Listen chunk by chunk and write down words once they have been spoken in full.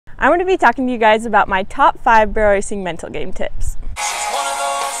I'm going to be talking to you guys about my top 5 barrel racing mental game tips.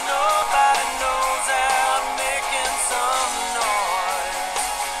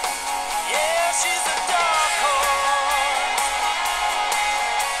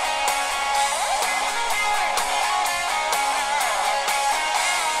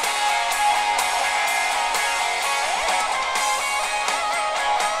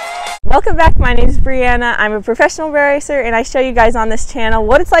 Welcome back, my name is Brianna. I'm a professional barrel racer and I show you guys on this channel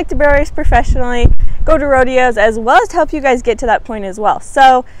what it's like to barrel race professionally, go to rodeos, as well as to help you guys get to that point as well.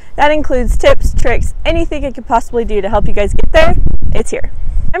 So that includes tips, tricks, anything I could possibly do to help you guys get there, it's here.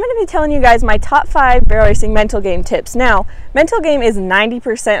 I'm going to be telling you guys my top 5 barrel racing mental game tips. Now, mental game is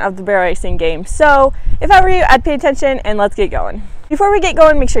 90% of the barrel racing game, so if I were you, I'd pay attention and let's get going. Before we get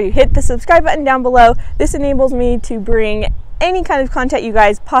going, make sure you hit the subscribe button down below. This enables me to bring any kind of content you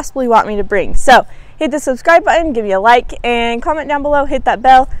guys possibly want me to bring. So hit the subscribe button, give me a like, and comment down below, hit that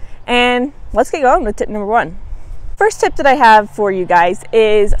bell, and let's get going with tip number 1. First tip that I have for you guys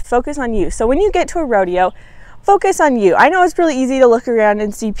is focus on you. So when you get to a rodeo, focus on you. I know it's really easy to look around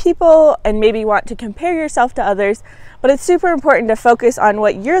and see people and maybe want to compare yourself to others, but it's super important to focus on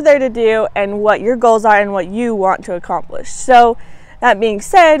what you're there to do and what your goals are and what you want to accomplish. So that being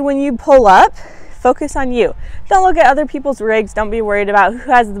said, when you pull up, focus on you. Don't look at other people's rigs. Don't be worried about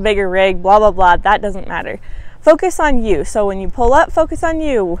who has the bigger rig, blah, blah, blah. That doesn't matter. Focus on you. So when you pull up, focus on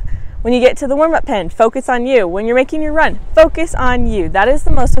you. When you get to the warm-up pen, focus on you. When you're making your run, focus on you. That is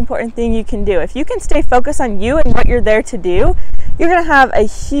the most important thing you can do. If you can stay focused on you and what you're there to do, you're going to have a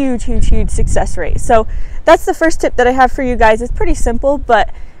huge, huge, huge success rate. So that's the first tip that I have for you guys. It's pretty simple, but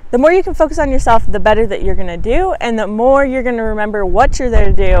the more you can focus on yourself, the better that you're going to do, and the more you're going to remember what you're there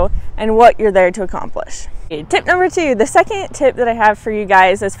to do and what you're there to accomplish. Okay, tip number 2, the second tip that I have for you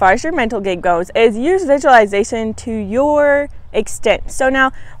guys as far as your mental game goes is use visualization to your extent. So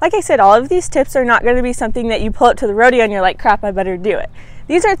now, like I said, all of these tips are not going to be something that you pull up to the rodeo and you're like, crap, I better do it.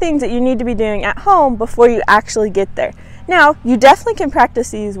 These are things that you need to be doing at home before you actually get there. Now, you definitely can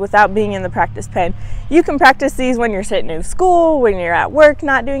practice these without being in the practice pen. You can practice these when you're sitting in school, when you're at work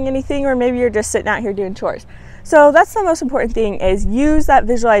not doing anything, or maybe you're just sitting out here doing chores. So that's the most important thing, is use that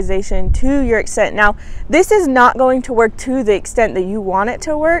visualization to your extent. Now, this is not going to work to the extent that you want it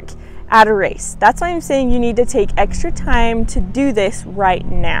to work at a race. That's why I'm saying you need to take extra time to do this right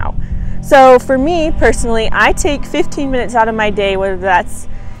now. So for me personally, I take 15 minutes out of my day, whether that's,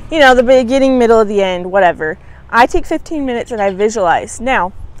 the beginning, middle, of the end, whatever. I take 15 minutes and I visualize.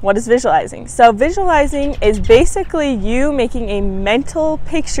 Now, what is visualizing? So visualizing is basically you making a mental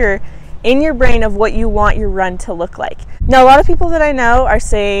picture in your brain of what you want your run to look like. Now, a lot of people that I know are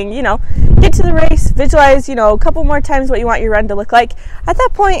saying, get to the race, visualize, a couple more times what you want your run to look like. At that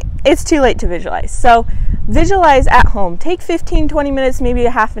point, it's too late to visualize. So visualize at home. Take 15, 20 minutes, maybe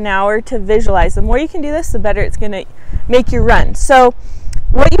a half an hour to visualize. The more you can do this, the better it's going to make your run. So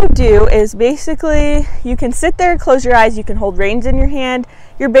what you do is basically, you can sit there, close your eyes, you can hold reins in your hand.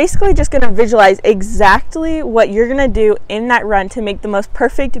 You're basically just going to visualize exactly what you're going to do in that run to make the most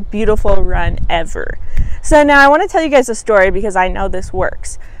perfect, beautiful run ever. So now I want to tell you guys a story because I know this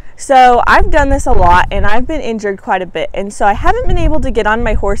works. So I've done this a lot and I've been injured quite a bit, and so I haven't been able to get on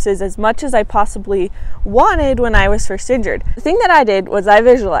my horses as much as I possibly wanted when I was first injured. The thing that I did was I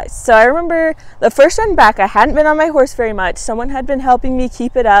visualized. So I remember the first run back, I hadn't been on my horse very much. Someone had been helping me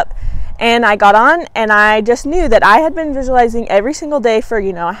keep it up, and I got on and I just knew that I had been visualizing every single day for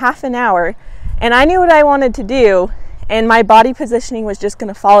a half an hour, and I knew what I wanted to do, and my body positioning was just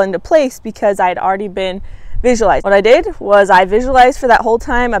going to fall into place because I had already been visualized. What I did was I visualized for that whole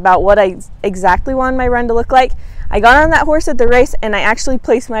time about what I exactly wanted my run to look like. I got on that horse at the race and I actually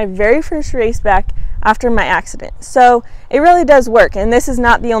placed my very first race back after my accident. So it really does work, and this is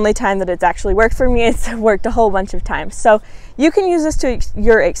not the only time that it's actually worked for me. It's worked a whole bunch of times. So you can use this to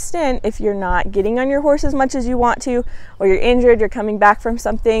your extent if you're not getting on your horse as much as you want to, or you're injured, you're coming back from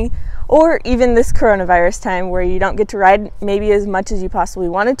something, or even this coronavirus time where you don't get to ride maybe as much as you possibly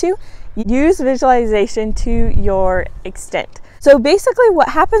wanted to. Use visualization to your extent. So basically what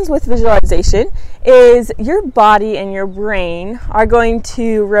happens with visualization is your body and your brain are going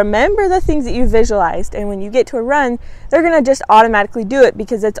to remember the things that you visualized, and when you get to a run, they're going to just automatically do it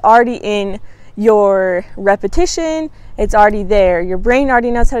because it's already in your repetition. It's already there. Your brain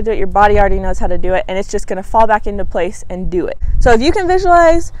already knows how to do it, your body already knows how to do it, and it's just going to fall back into place and do it. So if you can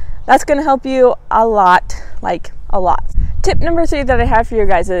visualize, that's going to help you a lot, like a lot. Tip number 3 that I have for you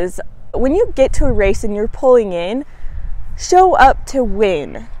guys is when you get to a race and you're pulling in, show up to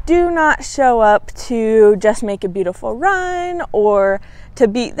win. do not show up to just make a beautiful run or to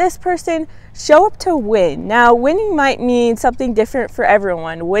beat this person. Show up to win. Now, winning might mean something different for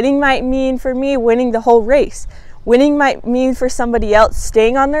everyone. Winning might mean, for me, winning the whole race. Winning might mean for somebody else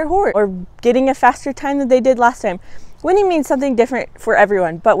staying on their horse or getting a faster time than they did last time. Winning means something different for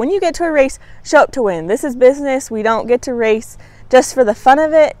everyone. But when you get to a race, show up to win. This is business. We don't get to race just for the fun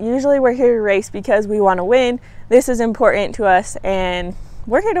of it. Usually we're here to race because we want to win. This is important to us and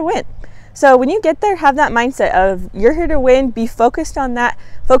we're here to win. So when you get there, have that mindset of you're here to win, be focused on that,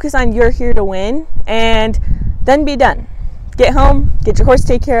 focus on you're here to win, and then be done. Get home, get your horse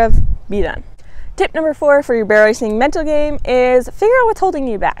taken care of, be done. Tip number 4 for your barrel racing mental game is figure out what's holding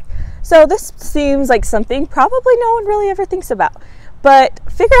you back. So this seems like something probably no one really ever thinks about, but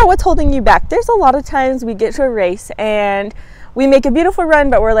figure out what's holding you back. There's a lot of times we get to a race and we make a beautiful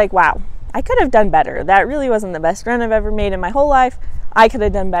run, but we're like, wow, I could have done better. That really wasn't the best run I've ever made in my whole life. I could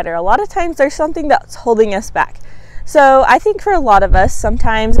have done better. A lot of times there's something that's holding us back. So I think for a lot of us,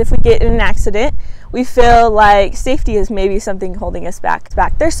 sometimes if we get in an accident, we feel like safety is maybe something holding us back.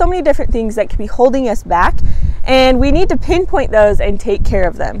 There's so many different things that could be holding us back, and we need to pinpoint those and take care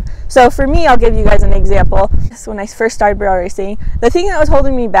of them. So for me, I'll give you guys an example. When I first started barrel racing, the thing that was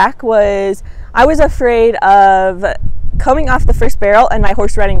holding me back was I was afraid of coming off the first barrel and my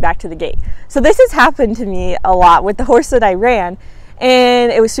horse running back to the gate. So this has happened to me a lot with the horse that I ran.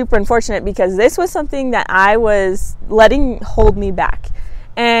 And it was super unfortunate because this was something that I was letting hold me back.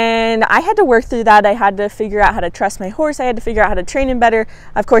 And I had to work through that. I had to figure out how to trust my horse. I had to figure out how to train him better.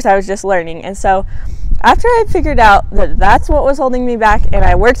 Of course, I was just learning. And so after I figured out that that's what was holding me back and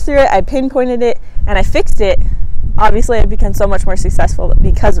I worked through it, I pinpointed it and I fixed it, obviously I've become so much more successful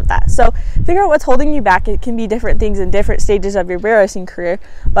because of that. So figure out what's holding you back. It can be different things in different stages of your barrel racing career,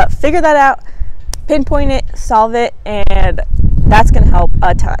 but figure that out, pinpoint it, solve it, and that's going to help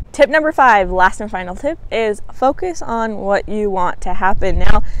a ton. Tip number 5, last and final tip, is focus on what you want to happen.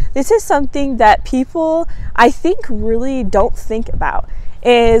 Now, this is something that people, I think, really don't think about.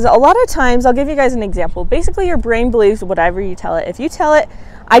 Is a lot of times, I'll give you guys an example. Basically, your brain believes whatever you tell it. If you tell it,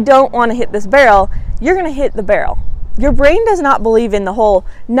 I don't want to hit this barrel, you're going to hit the barrel. Your brain does not believe in the whole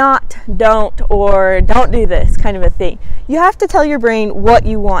not, don't, or don't do this kind of a thing. You have to tell your brain what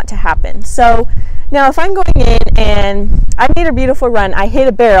you want to happen. So now if I'm going in and I made a beautiful run, I hit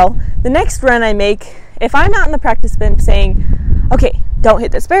a barrel, the next run I make, if I'm out in the practice bin saying, okay, don't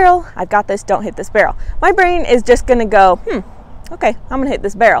hit this barrel, I've got this, don't hit this barrel, my brain is just going to go, okay, I'm going to hit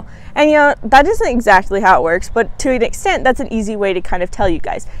this barrel. And you know, that isn't exactly how it works, but to an extent, that's an easy way to kind of tell you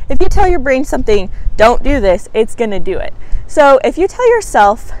guys. If you tell your brain something, don't do this, it's going to do it. So if you tell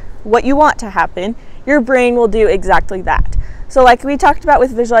yourself what you want to happen, your brain will do exactly that. So like we talked about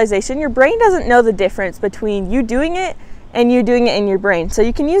with visualization, your brain doesn't know the difference between you doing it and you doing it in your brain. So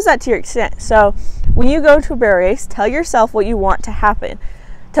you can use that to your extent. So when you go to a barrel race, tell yourself what you want to happen.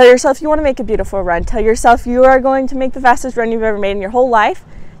 Tell yourself you want to make a beautiful run. Tell yourself you are going to make the fastest run you've ever made in your whole life.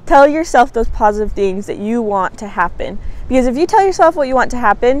 Tell yourself those positive things that you want to happen. Because if you tell yourself what you want to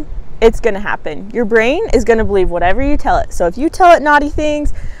happen, it's going to happen. Your brain is going to believe whatever you tell it. So if you tell it naughty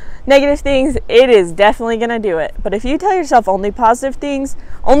things, negative things, it is definitely going to do it. But if you tell yourself only positive things,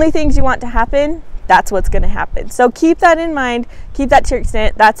 only things you want to happen, that's what's going to happen. So keep that in mind, keep that to your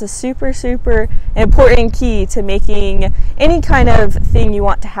extent. That's a super, super important key to making any kind of thing you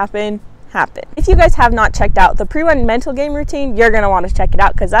want to happen. If you guys have not checked out the pre-run mental game routine, you're going to want to check it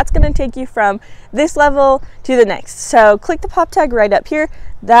out because that's going to take you from this level to the next. So click the pop tag right up here.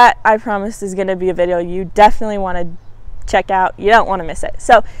 That, I promise, is going to be a video you definitely want to check out. You don't want to miss it.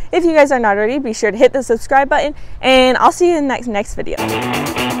 So if you guys are not already, be sure to hit the subscribe button and I'll see you in the next video.